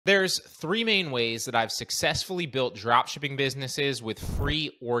There's three main ways that I've successfully built dropshipping businesses with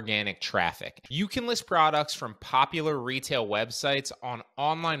free organic traffic. You can list products from popular retail websites on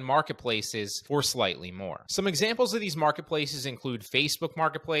online marketplaces for slightly more. Some examples of these marketplaces include Facebook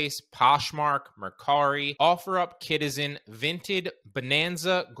Marketplace, Poshmark, Mercari, OfferUp, Kidizen, Vinted,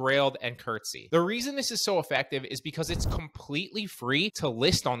 Bonanza, Grailed, and Curtsy. The reason this is so effective is because it's completely free to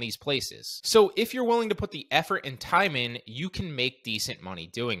list on these places. So if you're willing to put the effort and time in, you can make decent money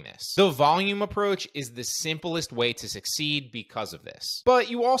doing this. The volume approach is the simplest way to succeed because of this. But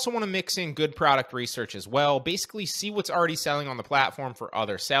you also want to mix in good product research as well. Basically, see what's already selling on the platform for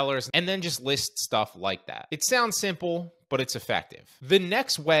other sellers, and then just list stuff like that. It sounds simple, but it's effective. The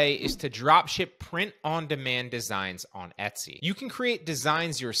next way is to dropship print-on-demand designs on Etsy. You can create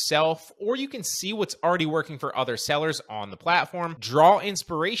designs yourself, or you can see what's already working for other sellers on the platform, draw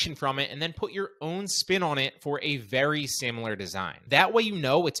inspiration from it, and then put your own spin on it for a very similar design. That way you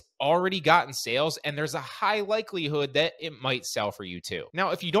know it's already gotten sales, and there's a high likelihood that it might sell for you too.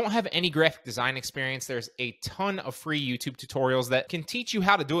 Now, if you don't have any graphic design experience, there's a ton of free YouTube tutorials that can teach you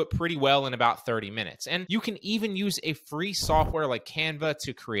how to do it pretty well in about 30 minutes. And you can even use a free software like Canva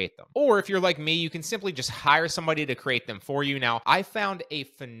to create them. Or if you're like me, you can simply just hire somebody to create them for you. Now, I found a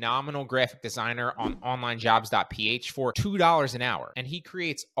phenomenal graphic designer on onlinejobs.ph for $2 an hour, and he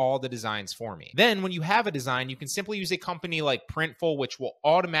creates all the designs for me. Then when you have a design, you can simply use a company like Printful, which will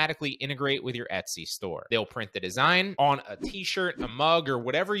automatically integrate with your Etsy store. They'll print the design on a t-shirt, a mug, or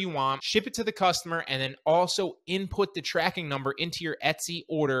whatever you want, ship it to the customer, and then also input the tracking number into your Etsy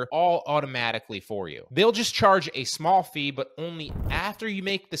order all automatically for you. They'll just charge a small fee, but only after you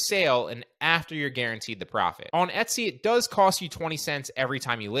make the sale and after you're guaranteed the profit. On Etsy, it does cost you 20 cents every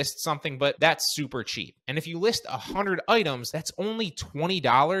time you list something, but that's super cheap. And if you list 100 items, that's only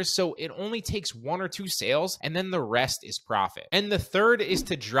 $20, so it only takes 1 or 2 sales, and then the rest is profit. And the third is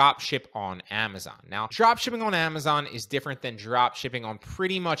to drop ship on Amazon. Now, drop shipping on Amazon is different than drop shipping on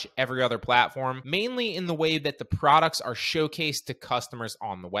pretty much every other platform, mainly in the way that the products are showcased to customers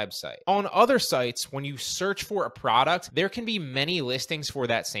on the website. On other sites, when you search for a product, there can be many listings for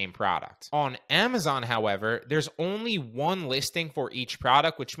that same product. On Amazon, however, there's only one listing for each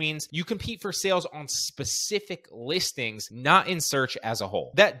product, which means you compete for sales on specific listings, not in search as a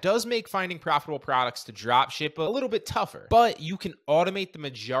whole. That does make finding profitable products to drop ship a little bit tougher, but you can automate the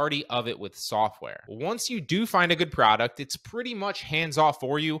majority of it with software. Once you do find a good product, it's pretty much hands-off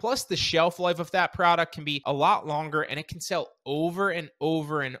for you. Plus, the shelf life of that product can be a lot longer, and it can sell over and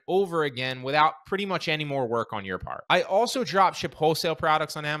over and over again without pretty much any more work on your part. I also drop ship wholesale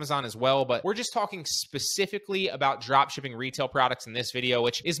products on Amazon as well, but we're just talking specifically about drop shipping retail products in this video,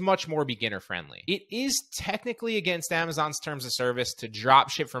 which is much more beginner friendly. It is technically against Amazon's terms of service to drop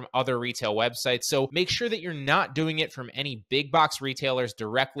ship from other retail websites, so make sure that you're not doing it from any big box retailers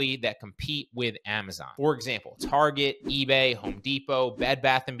directly that compete with Amazon. For example, Target, eBay, Home Depot, Bed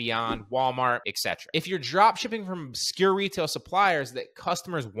Bath & Beyond, Walmart, etc. If you're drop shipping from obscure retail suppliers that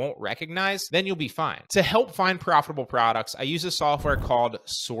customers won't recognize, then you'll be fine. To help find profitable products, I use a software called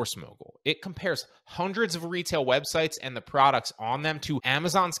SourceMogul. It compares hundreds of retail websites and the products on them to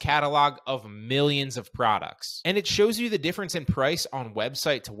Amazon's catalog of millions of products. And it shows you the difference in price on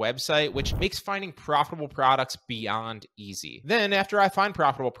website to website, which makes finding profitable products beyond easy. Then after I find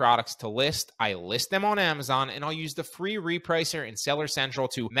profitable products to list, I list them on Amazon, and I'll use the free repricer in Seller Central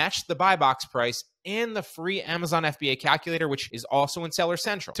to match the buy box price and the free Amazon FBA calculator, which is also in Seller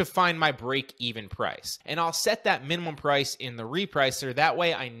Central, to find my break-even price. And I'll set that minimum price in the repricer. That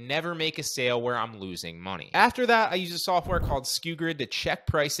way I never make a sale where I'm losing money. After that, I use a software called SKUGrid to check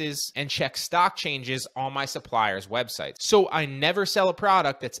prices and check stock changes on my supplier's websites, so I never sell a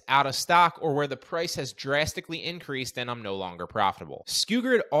product that's out of stock or where the price has drastically increased and I'm no longer profitable.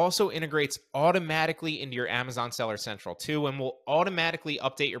 SKUGrid also integrates automatically into your Amazon Seller Central too, and will automatically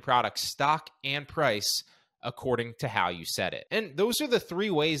update your product's stock and price according to how you set it. And those are the three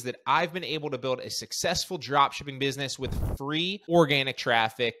ways that I've been able to build a successful dropshipping business with free organic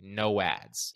traffic, no ads.